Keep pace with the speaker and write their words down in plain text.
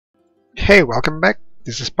Hey, welcome back.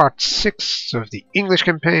 This is part 6 of the English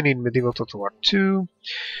campaign in Medieval Total War 2.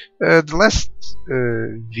 The last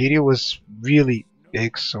video was really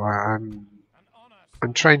big, so I'm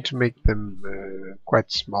trying to make them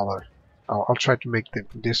quite smaller. I'll try to make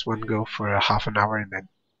this one go for a half an hour and then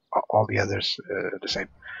all the others the same.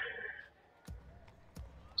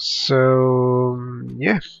 So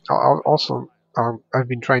yeah, I've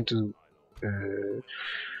been trying to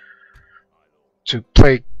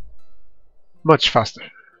play much faster.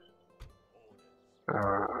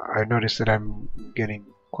 I noticed that I'm getting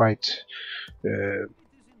quite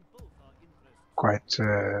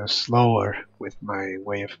slower with my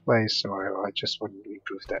way of play, so I just want to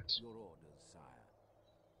improve that.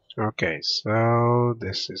 Okay, so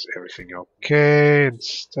this is everything okay and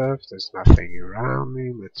stuff. There's nothing around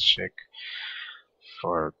me. Let's check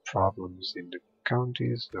for problems in the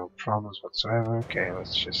counties. No problems whatsoever. Okay,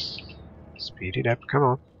 let's just speed it up. Come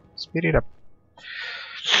on, speed it up.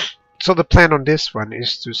 So the plan on this one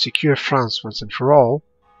is to secure France once and for all,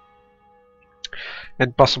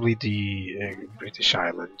 and possibly the British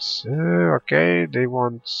Islands. Okay, they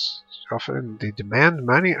want often they demand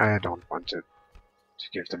money. I don't want to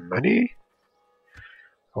give them money.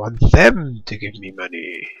 I want them to give me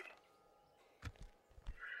money.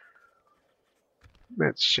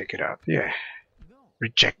 Let's check it out. Yeah,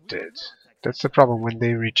 rejected. That's the problem. When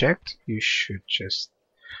they reject, you should just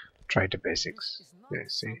try the basics. Yeah,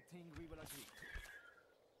 see.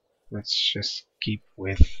 Let's just keep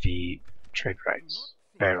with the trade rights.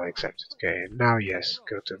 Barely accepted. Okay, now yes,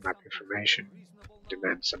 go to map information,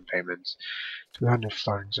 demand some payments. 200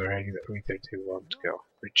 florins or either they won't go.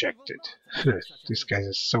 Rejected. These guys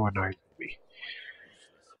are so annoyed with me.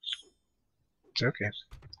 It's okay.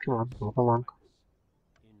 Come on, move along.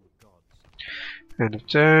 End of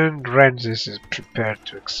turn. Rensis is prepared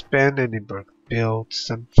to expand. Edinburgh build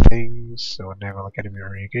something. So Naval Academy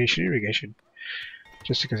or irrigation.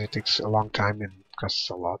 Just because it takes a long time and costs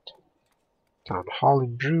a lot. Town Hall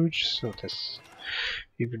in Bruges, so this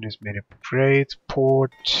even is made a great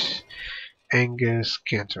port. Angus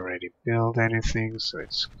can't already build anything, so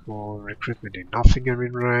it's cool. Recruitment in Nottingham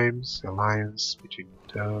in Rhymes. Alliance between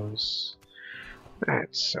those.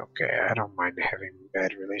 That's okay. I don't mind having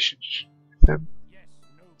bad relations with them.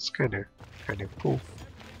 It's kind of cool.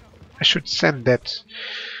 I should send that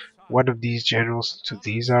one of these generals to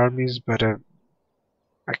these armies, but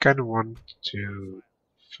I kind of want to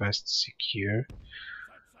first secure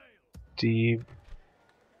the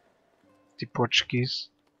Portuguese,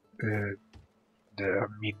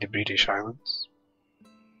 the British Islands.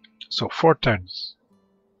 So 4 turns.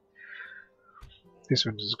 This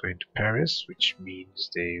one is going to Paris, which means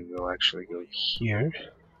they will actually go here.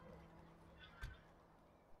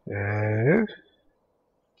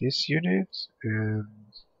 This unit and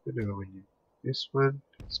another one. This one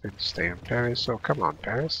is going to stay in Paris. So come on,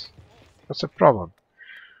 Paris. What's the problem?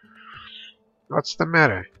 What's the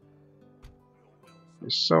matter? You're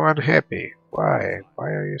so unhappy. Why?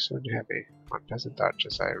 Why are you so unhappy? On peasant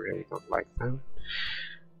archers, I really don't like them.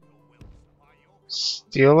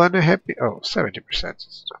 Still unhappy? Oh, 70%.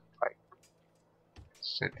 It's not like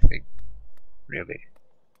it's anything, really.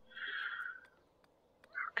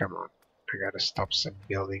 Come on. I gotta stop some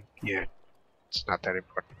building. Yeah, it's not that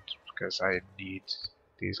important because I need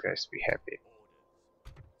these guys to be happy.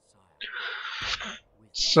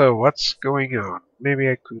 So what's going on? Maybe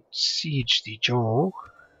I could siege Dijon.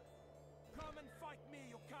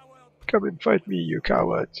 Come and fight me, you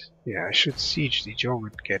coward! Yeah, I should siege Dijon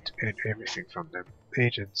and get everything from them.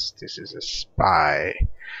 Agents, this is a spy.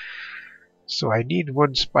 So I need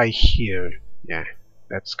one spy here. Yeah,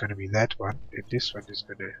 that's gonna be that one. And this one is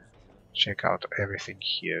gonna check out everything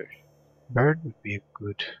here. Burn would be a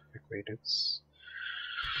good acquaintance.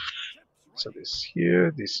 So this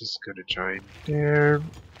here, this is gonna join there.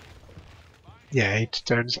 Yeah, 8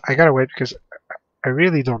 turns. I gotta wait because I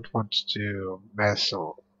really don't want to mess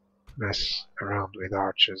around with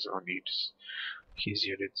archers on his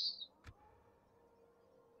units.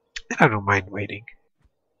 I don't mind waiting.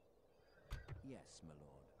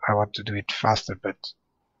 I want to do it faster, but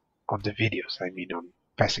on the videos, I mean on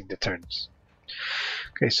passing the turns.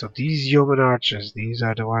 Okay, so these yeoman archers, these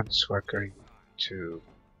are the ones who are going to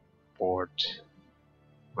board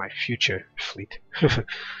my future fleet.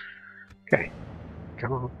 Okay,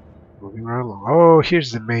 come on, moving right along. Oh,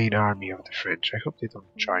 here's the main army of the French. I hope they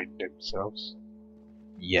don't join themselves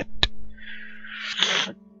yet.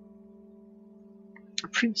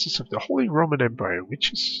 Princess of the Holy Roman Empire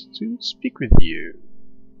wishes to speak with you.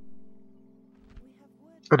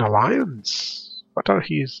 An alliance? What are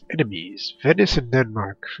his enemies? Venice and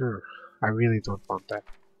Denmark. I really don't want that.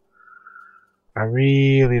 I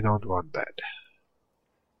really don't want that.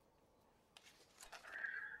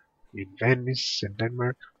 In Venice and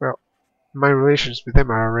Denmark, well, my relations with them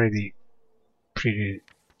are already pretty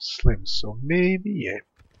slim, so maybe, yeah.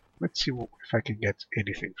 Let's see if I can get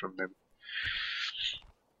anything from them.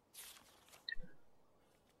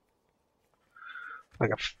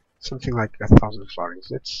 Like something like 1,000 florins.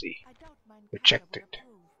 Let's see. Rejected.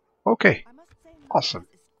 Okay, awesome.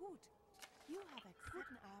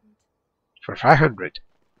 For 500.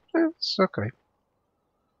 It's okay.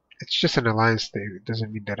 It's just an alliance thing. It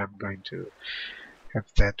doesn't mean that I'm going to have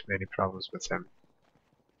that many problems with them.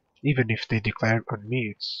 Even if they declare on me,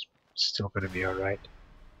 it's still going to be alright.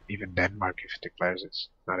 Even Denmark, if it declares, it's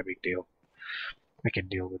not a big deal. I can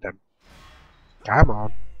deal with them. Come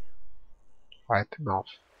on. Fight them off.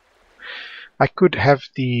 I could have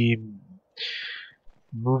the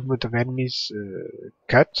movement of enemies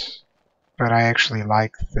cut, but I actually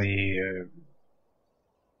like the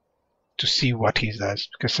to see what he does,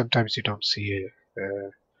 because sometimes you don't see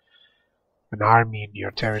an army in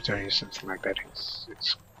your territory or something like that.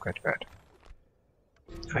 It's quite bad.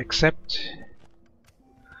 I accept.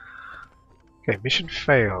 Okay, mission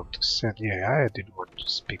failed. Said, yeah, I did want to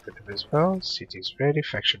speak with them as well. City is ready.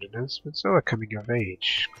 Faction announcements. Oh, a coming of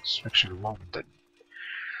age. Construction London.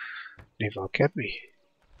 Naval Academy.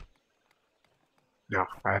 No,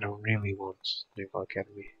 I don't really want Naval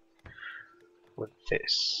Academy. I want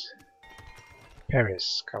this.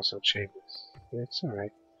 Paris, Council Chambers. Yeah, it's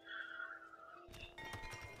alright.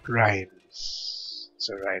 Rhymes. It's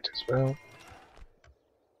alright as well.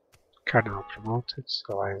 Cardinal promoted.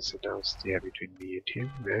 Alliance announced, yeah, between me and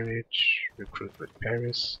him. Marriage. Recruitment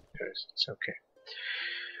Paris. Paris, it's okay.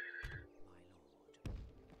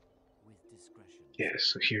 Yeah,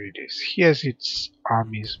 so here it is. He has its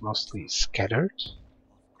armies mostly scattered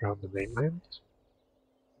around the mainland.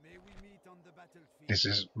 This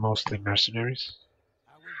is mostly mercenaries,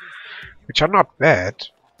 which are not bad,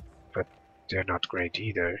 but they're not great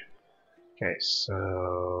either. Okay,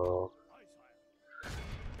 so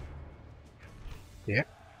yeah,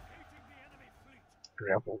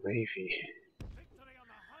 Rebel Navy.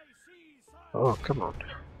 Oh, come on.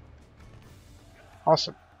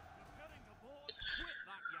 Awesome.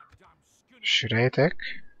 Should I attack?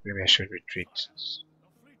 Maybe I should retreat.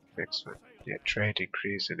 Next one. Yeah, trade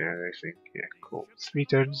increase and everything. Yeah, cool. 3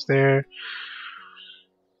 turns there.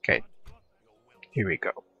 Okay, here we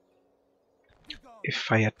go.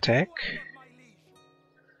 If I attack,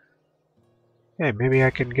 yeah, maybe I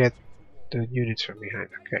can get the units from behind.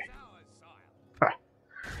 Okay. Ah.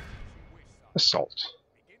 Assault.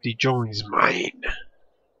 Dijon is mine.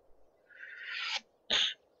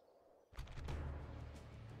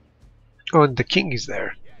 Oh, and the king is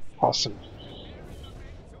there. Awesome.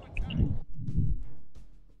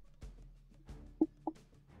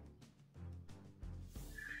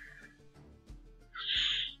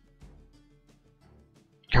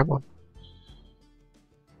 Come on.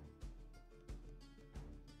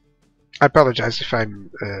 I apologize if I'm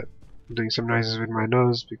doing some noises with my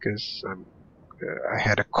nose because I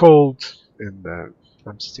had a cold and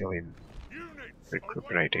I'm still in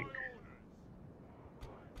recuperating.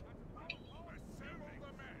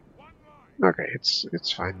 Okay,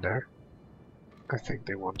 it's fine there. I think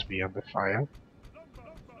they want me on the fire.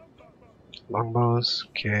 Longbows,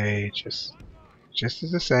 okay, just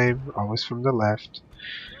as the same, always from the left.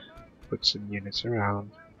 Put some units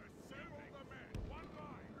around.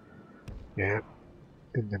 Yeah,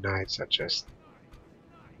 and the knights are just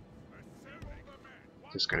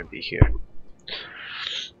gonna be here.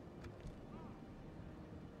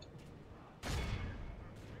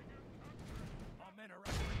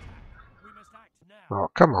 Oh,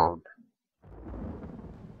 come on.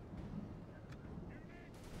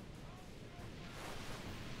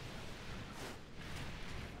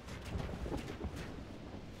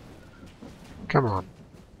 Come on.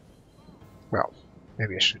 Well,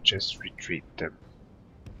 maybe I should just retreat them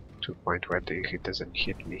to a point where he doesn't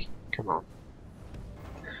hit me. Come on.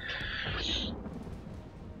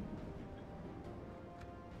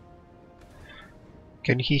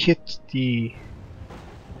 Can he hit the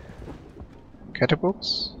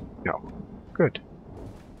catapults? No. Good.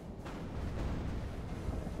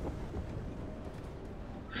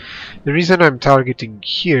 The reason I'm targeting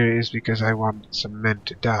here is because I want some men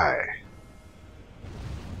to die.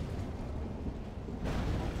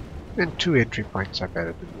 And 2 entry points are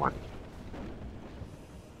better than 1.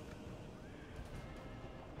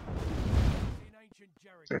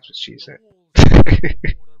 That's what she said.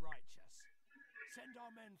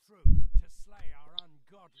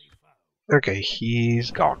 Okay, he's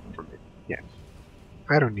gone from it. Yeah.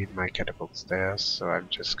 I don't need my catapults there, so I'm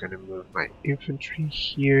just gonna move my infantry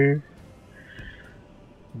here.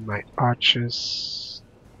 My archers.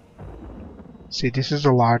 See, this is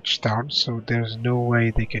a large town, so there's no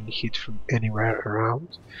way they can hit from anywhere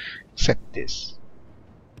around except this.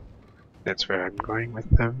 That's where I'm going with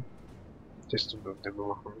them, just to move them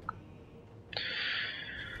along.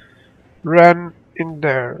 Run in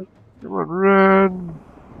there! Come on, run!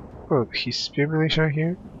 Oh, he's spear militia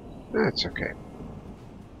here? That's okay.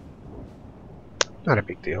 Not a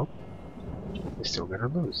big deal. We're still gonna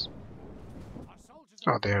lose.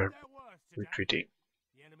 Oh, they're retreating.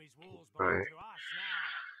 Right.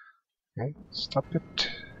 Okay, stop it.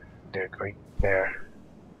 They're going there.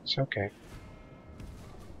 It's okay.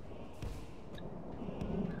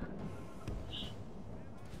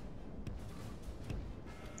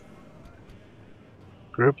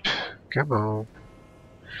 Group, come on.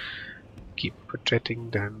 Keep protecting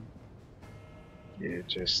them. Yeah,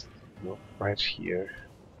 just move right here.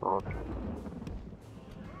 On.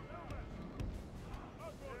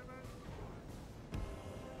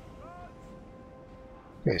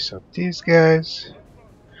 Okay, so these guys,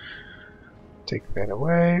 take that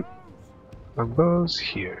away. Longbows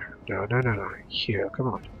here. No, no, no, no. Here, come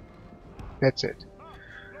on. That's it.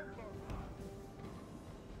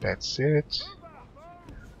 That's it.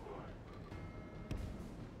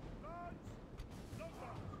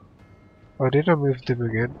 Oh, did I move them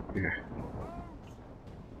again? Yeah.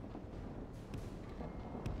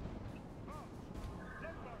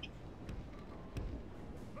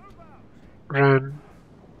 Run.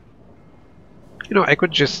 You know, I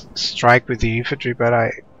could just strike with the infantry, but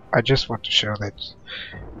I just want to show that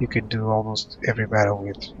you can do almost every battle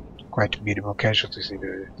with quite minimal casualties in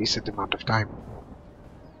a decent amount of time.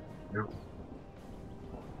 You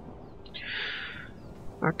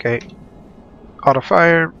know? Okay. Auto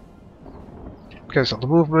fire. Cancel the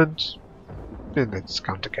movement. And let's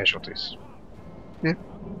count the casualties. Yeah.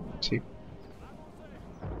 See.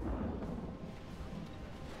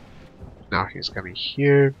 Now he's coming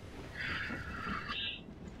here.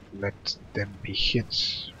 Let them be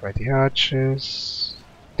hit by the archers.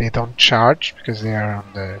 They don't charge because they are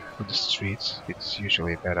on the streets. It's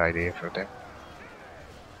usually a bad idea for them.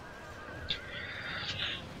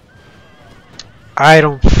 I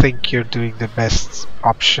don't think you're doing the best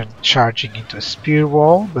option charging into a spear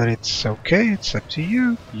wall, but it's okay, it's up to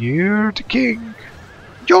you. You're the king.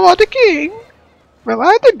 You're the king? Well,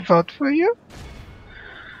 I didn't vote for you.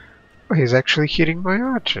 Oh, he's actually hitting my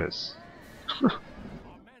archers.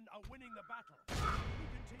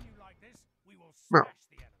 Well,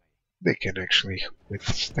 they can actually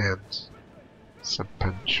withstand some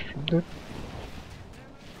punch from them.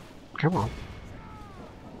 Come on.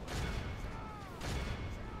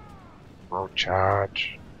 Won't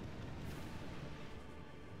charge.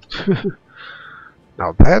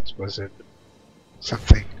 Now that wasn't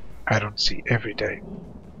something I don't see every day.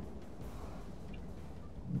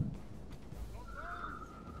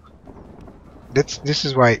 This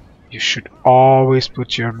is why you should always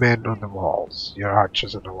put your men on the walls, your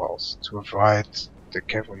archers on the walls, to avoid the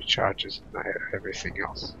cavalry charges and everything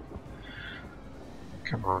else.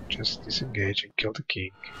 Come on, just disengage and kill the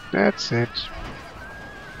king. That's it.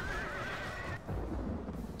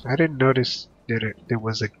 I didn't notice that there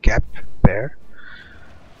was a gap there,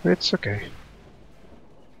 but it's okay.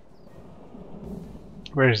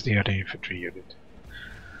 Where is the other infantry unit?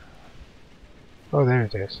 Oh, there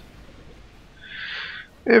it is.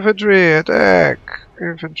 Infantry attack!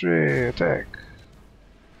 Infantry attack!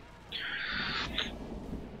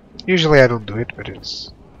 Usually I don't do it, but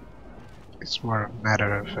it's more a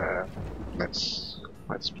matter of let's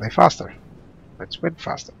play faster. Let's win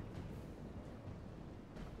faster.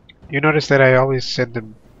 You notice that I always send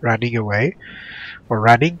them running away or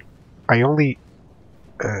running. I only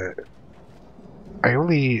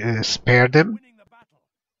spare them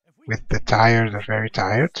with the tired or very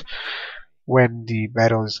tired when the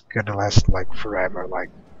battle is gonna last like forever, like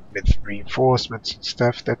with reinforcements and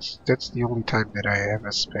stuff. That's the only time that I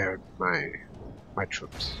ever spared my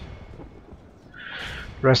troops.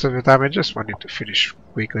 The rest of the time I just wanted to finish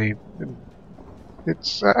quickly.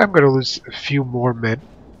 It's I'm gonna lose a few more men,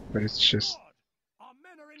 but it's just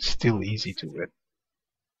still easy to win.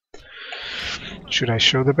 Should I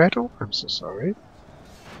show the battle? I'm so sorry.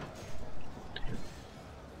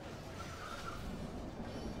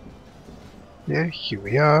 Yeah, here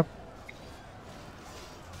we are.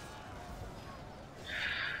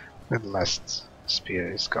 And the last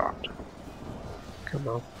spear is gone. Come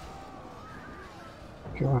on.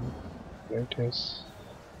 Come on. There it is.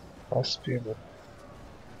 Last spearman.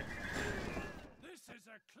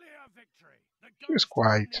 You're is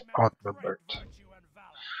quite odd-numbered.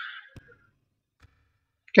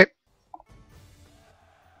 Okay.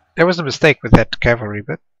 There was a mistake with that cavalry,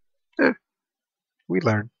 but we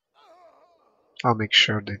learn. I'll make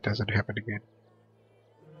sure that it doesn't happen again.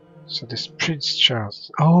 So this Prince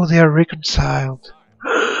Charles... Oh, they are reconciled!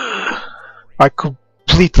 I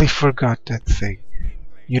completely forgot that thing.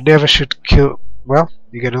 You never should kill... Well,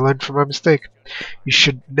 you're gonna learn from my mistake. You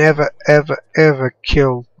should never, ever, ever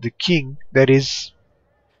kill the king that is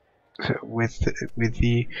with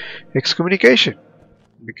the excommunication.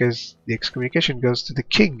 Because the excommunication goes to the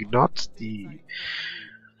king, not the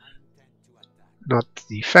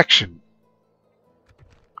faction.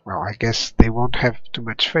 Well, I guess they won't have too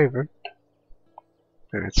much favor,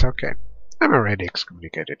 but it's okay. I'm already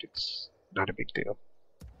excommunicated, it's not a big deal.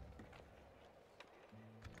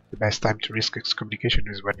 The best time to risk excommunication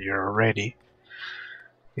is when you're already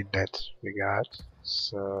in that regard,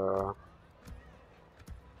 so...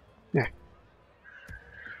 yeah.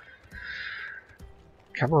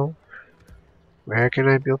 Come on. Where can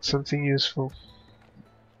I build something useful?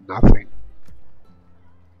 Nothing.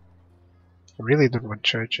 I really don't want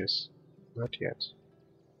churches. Not yet.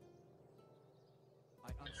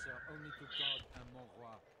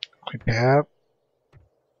 Prepare.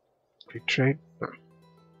 Retrain. No.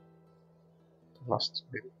 Lost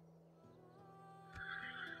a minute.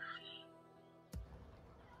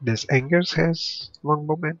 Does Angers has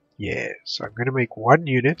longbowmen? Yeah, so I'm gonna make one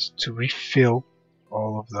unit to refill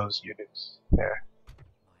all of those units. There.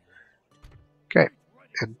 Okay,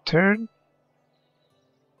 and turn.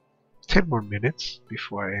 10 more minutes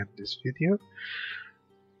before I end this video.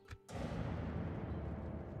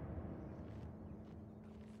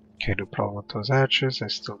 Okay, no problem with those archers, I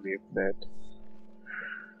still need that.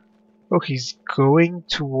 Oh, he's going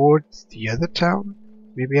towards the other town?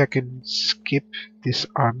 Maybe I can skip this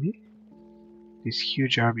army? This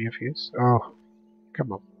huge army of his? Oh,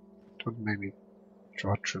 come on. Don't make me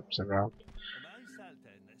draw troops around.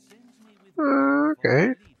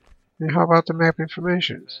 Okay. And how about the map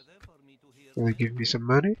informations? Will they give me some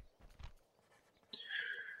money?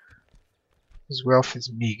 His wealth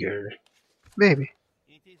is meager. Maybe.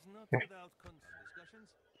 Yeah.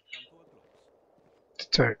 The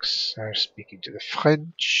Turks are speaking to the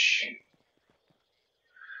French.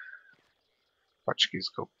 Portuguese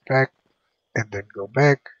go back, and then go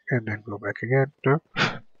back, and then go back again. No?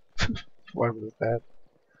 What was that?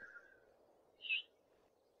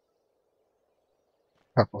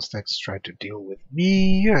 Papal States try to deal with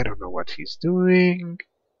me. I don't know what he's doing.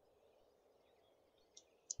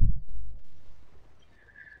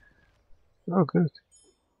 Oh, good.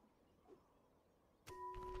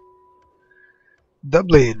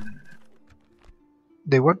 Dublin.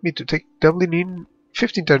 They want me to take Dublin in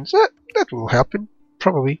 15 turns. That will happen.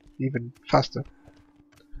 Probably even faster.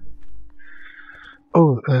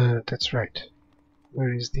 Oh, that's right.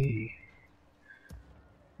 Where is the...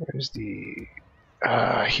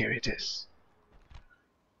 here it is.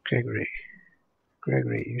 Gregory.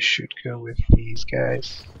 Gregory, you should go with these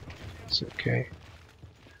guys. It's okay.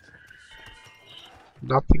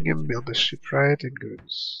 Nottingham, build a shipwright and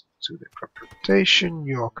goes to the crop rotation.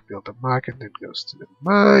 York, build a market, then goes to the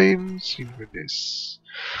mines. Inverness.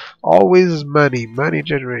 Always money, money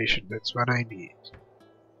generation. That's what I need.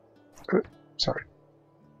 Sorry.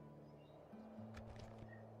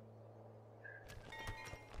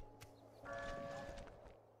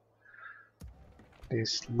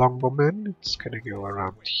 This longbowman, it's gonna go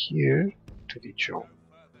around here to the jaw.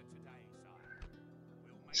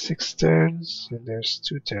 6 turns, and there's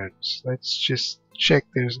 2 turns. Let's just check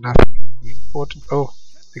there's nothing important. Oh,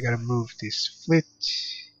 they gotta move this fleet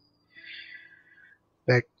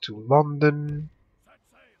back to London.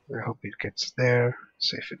 I hope it gets there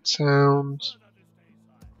safe and sound.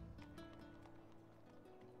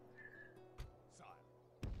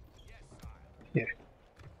 Yeah.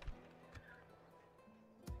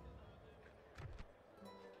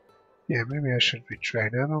 Yeah, maybe I should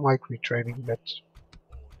retrain. I don't like retraining, but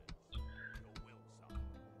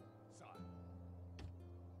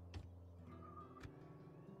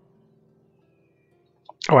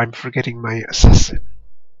oh, I'm forgetting my assassin.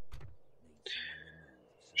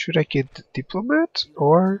 Should I get the diplomat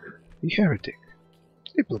or the heretic?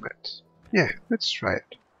 Diplomat. Yeah, let's try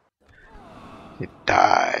it. It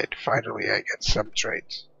died. Finally, I get some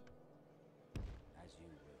trait.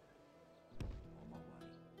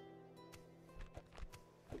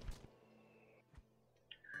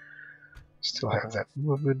 Still have that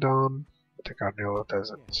movement on, but the Carnello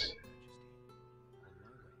doesn't.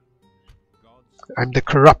 I'm the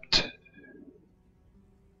corrupt.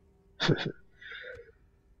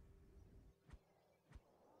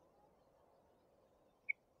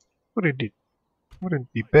 Wouldn't it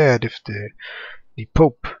wouldn't be bad if the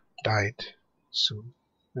Pope died soon.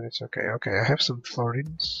 But it's okay. Okay, I have some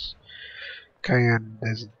florins. Cayenne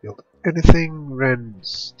doesn't build anything,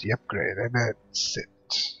 rents the upgrade, and that's it.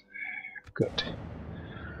 Good.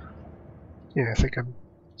 Yeah, I think I'm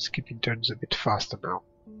skipping turns a bit faster now.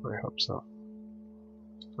 I hope so.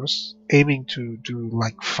 I was aiming to do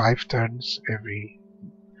like 5 turns every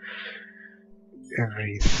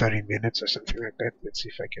 30 minutes or something like that. Let's see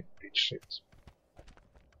if I can reach it.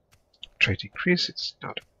 Trade increase, it's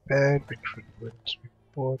not bad. Recruitment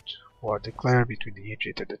report. War declared between the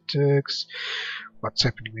Egypt and the Turks. What's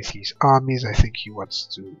happening with his armies? I think he wants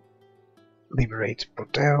to liberate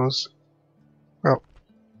Bordeaux. Well,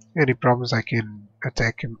 any problems I can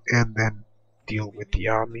attack him and then deal with the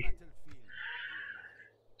army.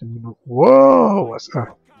 Whoa! What's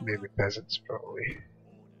maybe peasants probably.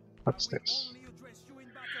 What's this?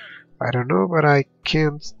 I don't know, but I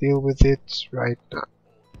can't deal with it right now.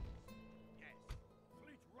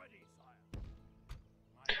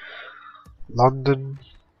 London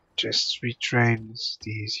just retrains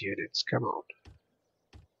these units. Come on.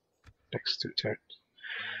 Next 2 turns.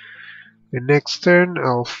 The next turn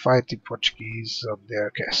I'll fight the Portuguese on their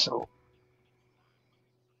castle.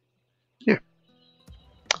 Yeah.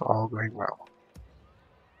 All going well.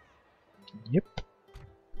 Yep.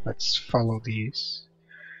 Let's follow these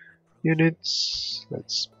units.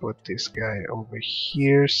 Let's put this guy over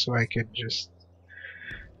here so I can just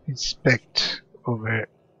inspect over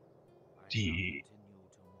the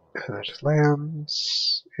other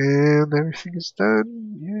lands, and everything is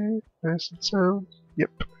done. Yeah, nice and sound.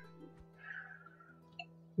 Yep.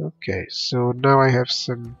 Okay, so now I have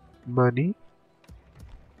some money.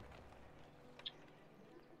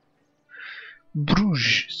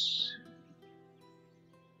 Bruges.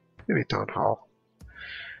 Maybe town hall.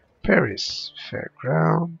 Paris,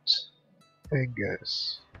 fairground.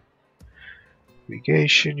 Angers.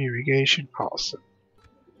 Irrigation, awesome.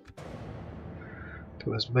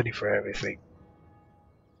 There was money for everything.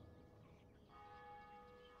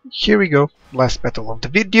 Here we go, last battle of the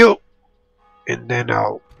video, and then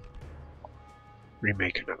I'll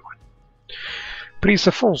remake another one. Prince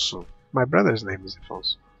Afonso. My brother's name is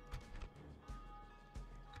Afonso.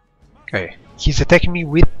 Okay, he's attacking me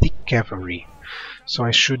with the cavalry, so I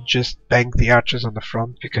should just bank the archers on the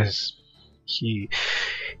front because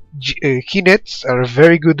Kinets are a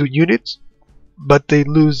very good unit, but they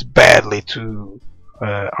lose badly to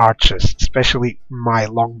archers, especially my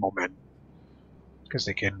longbowmen, because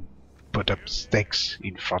they can put up stakes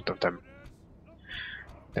in front of them.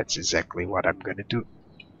 That's exactly what I'm gonna do.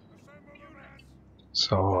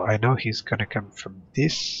 So I know he's gonna come from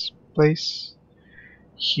this place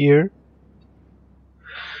here,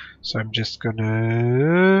 so I'm just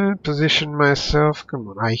gonna position myself. Come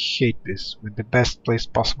on, I hate this when the best place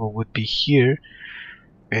possible would be here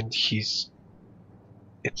and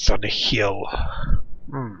it's on a hill.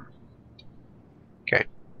 Okay,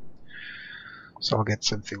 so I'll get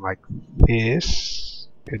something like this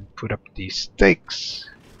and put up these stakes.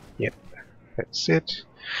 Yep, that's it.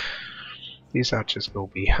 These archers go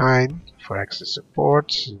behind for extra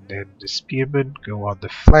support, and then the spearmen go on the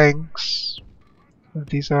flanks of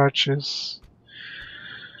these archers.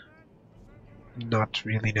 Not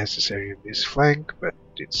really necessary in this flank, but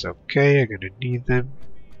it's okay, I'm gonna need them.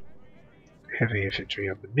 Heavy infantry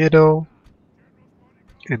on the middle,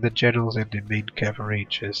 and the generals and the main cavalry,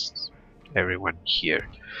 just everyone here.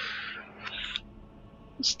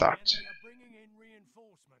 Start.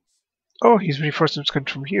 Oh, his reinforcements come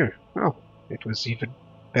from here. Oh, it was even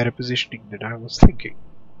better positioning than I was thinking.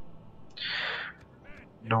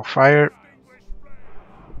 No fire.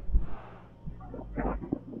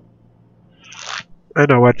 I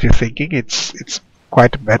know what you're thinking. It's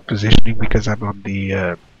quite a bad positioning because I'm on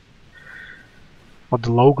the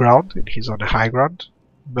low ground and he's on the high ground,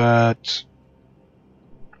 but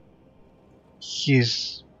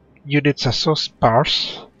his units are so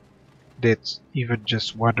sparse that even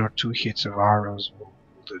just 1 or 2 hits of arrows will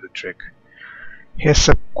do the trick. He has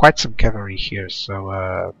quite some cavalry here, so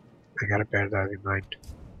I gotta bear that in mind.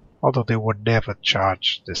 Although they would never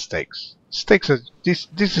charge the stakes. Stakes are this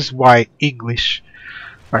is why English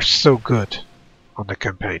are so good on the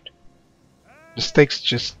campaign. The stakes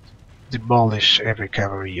just demolish every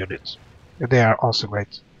cavalry unit, and they are also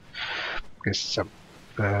great against some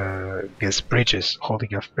against bridges,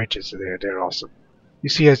 holding off bridges. They're awesome. You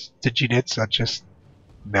see, as the Ginets are just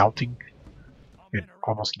melting and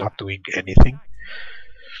almost not doing anything.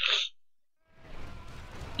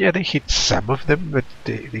 Yeah, they hit some of them, but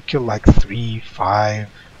they kill like 3, 5.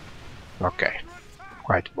 Okay,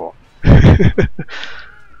 quite more.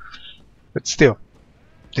 But still,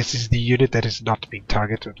 this is the unit that is not being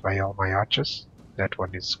targeted by all my archers. That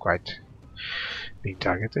one is quite being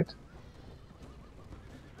targeted.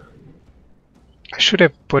 I should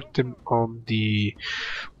have put them on the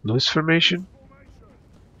loose formation.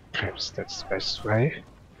 Perhaps that's the best way.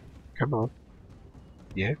 Come on.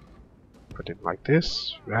 Yeah. Put it like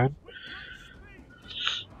this. Run.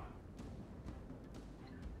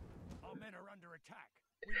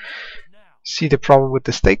 See the problem with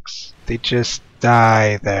the stakes? They just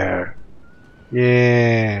die there.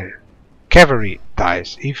 Yeah. Cavalry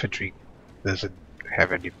dies. Infantry doesn't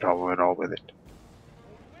have any problem at all with it.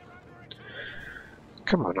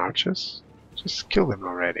 Come on, archers. Just kill them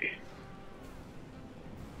already.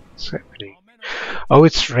 What's happening? Oh,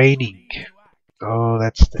 it's raining. Oh,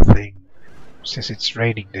 that's the thing. Since it's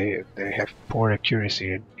raining, they have poor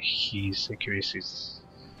accuracy, and his accuracy is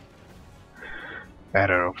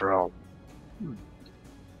better overall.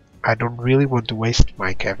 I don't really want to waste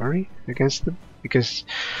my cavalry against them, because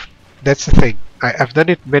that's the thing. I've done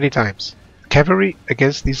it many times. Cavalry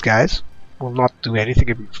against these guys will not do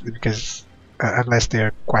anything because unless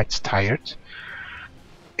they're quite tired,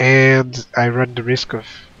 and I run the risk of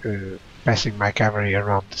passing my cavalry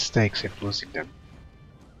around the stakes and losing them.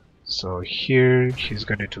 So here he's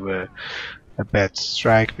gonna do a bad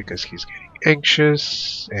strike because he's getting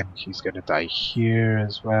anxious, and he's gonna die here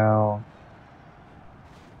as well.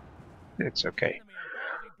 It's okay.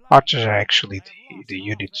 Archers are actually the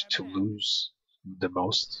unit to lose the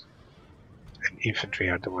most, and infantry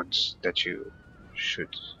are the ones that you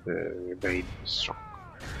should remain strong.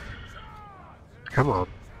 Come on,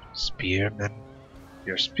 spearmen.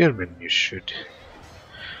 Your spearmen, you should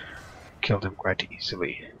kill them quite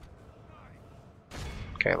easily.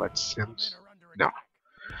 Okay, let's end. No.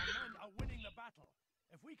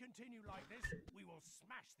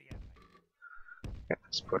 Okay,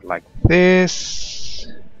 let's put like this.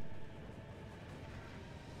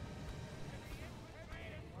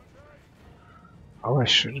 Oh, I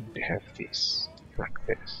shouldn't have these like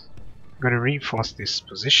this. I'm gonna reinforce this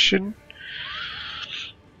position.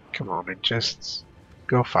 Come on, and just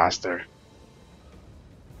go faster.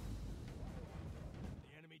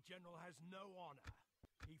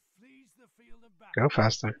 Go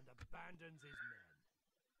faster.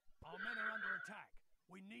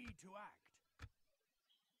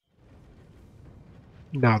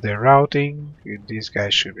 Now they're routing, and these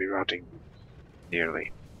guys should be routing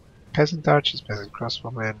nearly. Peasant archers, peasant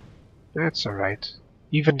crossbowmen, that's alright.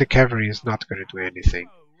 Even the cavalry is not going to do anything.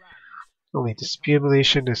 Only the spear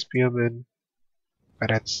militia, the spearmen, but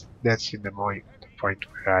that's in the point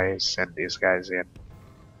where I send these guys in.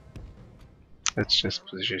 Let's just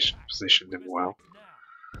position them well.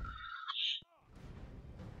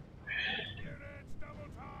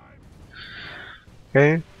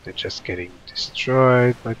 Okay, they're just getting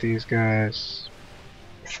destroyed by these guys.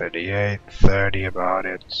 38, 30 about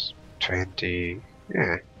it, 20,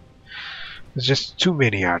 yeah. There's just too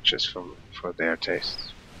many archers for their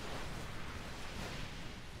taste.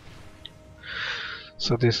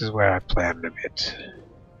 So this is where I planned a bit.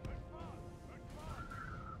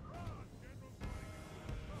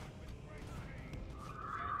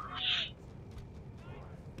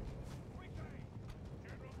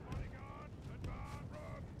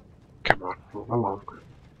 Come on, move along.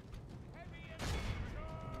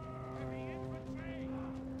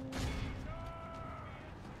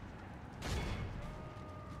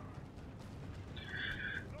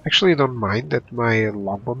 Actually, I don't mind that my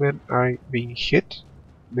longbowmen are being hit,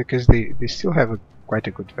 because they still have quite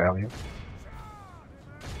a good value.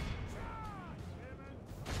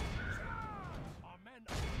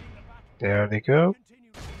 There they go.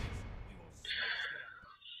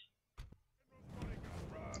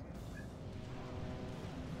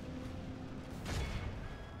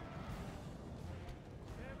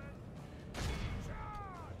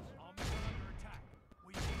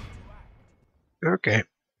 Okay.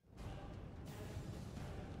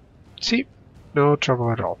 See? No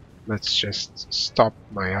trouble at all. Let's just stop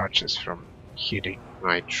my archers from hitting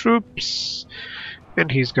my troops.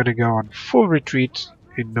 And he's gonna go on full retreat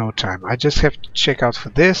in no time. I just have to check out for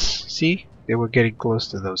this. See? They were getting close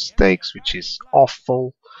to those stakes, which is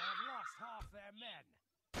awful.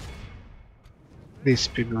 These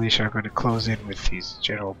militia are going to close in with these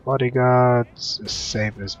general bodyguards, the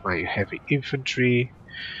same as my heavy infantry.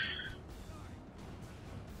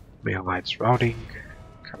 Mail knights routing.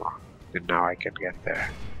 Come on, and now I can get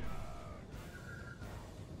there.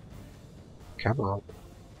 Come on.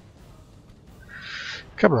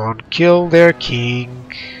 Come on, kill their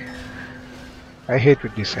king. I hate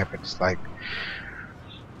when this happens, like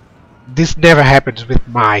This never happens with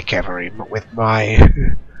my cavalry, with my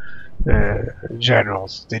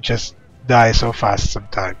generals. They just die so fast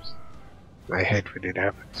sometimes. I hate when it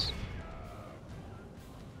happens.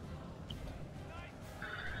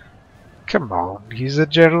 Come on, he's a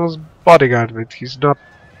general's bodyguard, but he's not.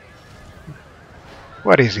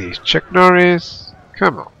 What is he? Chuck Norris?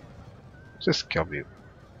 Come on, just kill me.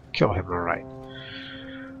 Kill him, alright.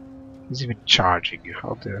 He's even charging.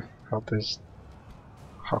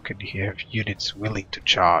 How can he have units willing to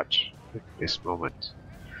charge at this moment?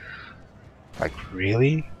 Like,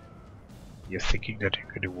 really? You're thinking that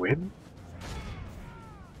you're gonna win?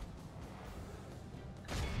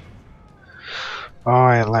 Oh,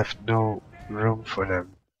 I left no room for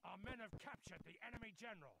them.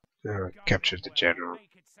 Captured the general.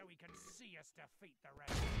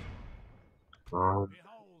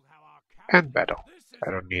 And battle.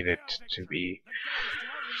 I don't need it to be.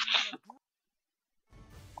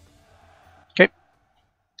 Okay.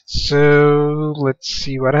 So let's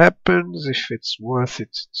see what happens if it's worth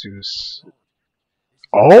it to.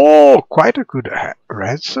 Oh, quite a good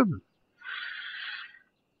ransom.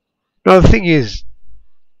 Now the thing is,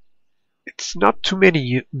 it's not too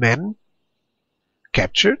many men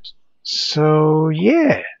captured, so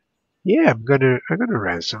yeah, I'm gonna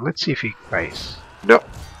ransom. Let's see if he pays. No,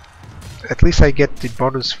 at least I get the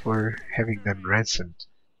bonus for having them ransomed.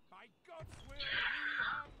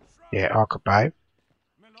 Yeah, occupy,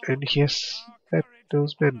 and yes,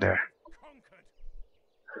 those men there.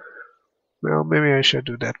 Well, maybe I should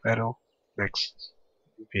do that battle next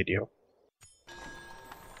video.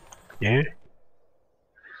 Yeah.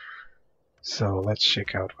 So let's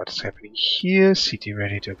check out what's happening here. City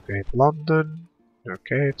ready to upgrade London.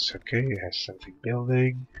 Okay, it's okay. It has something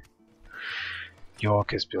building.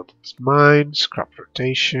 York has built its mines. Crop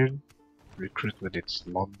rotation. Recruitment, it's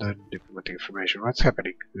London. Diplomatic information. What's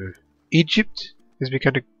happening? Egypt is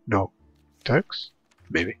becoming. No. Turks?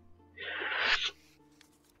 Maybe.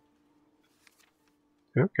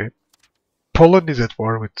 Okay. Poland is at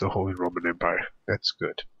war with the Holy Roman Empire. That's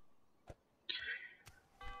good.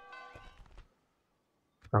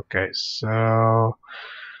 Okay, so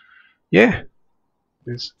yeah,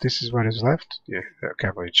 this is what is left. Yeah, the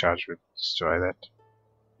cavalry charge would destroy that.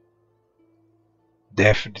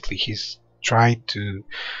 Definitely, he's trying to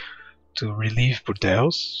relieve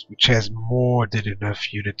Bordeaux, which has more than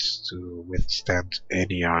enough units to withstand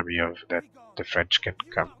any army of that the French can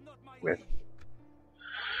come with.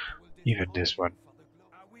 Even this one.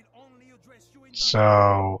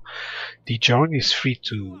 So Dijon is free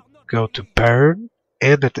to go to Bern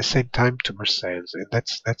and at the same time to Marseille, and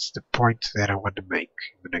that's the point that I want to make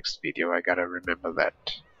in the next video. I gotta remember that.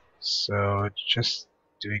 So just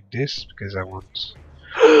doing this because I want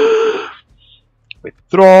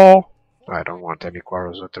withdraw. I don't want any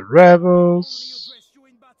quarrels with the rebels.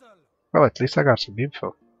 Well, at least I got some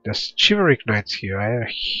info. There's chivalric knights here. I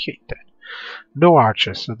hate that. No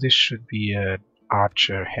archers, so this should be an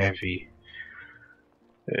archer heavy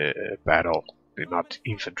battle, not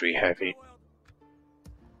infantry heavy.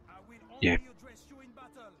 Yeah.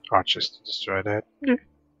 Archers to destroy that. Yeah.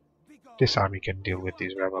 This army can deal with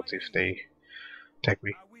these rebels if they attack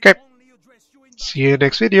me. Okay. See you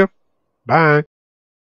next video. Bye.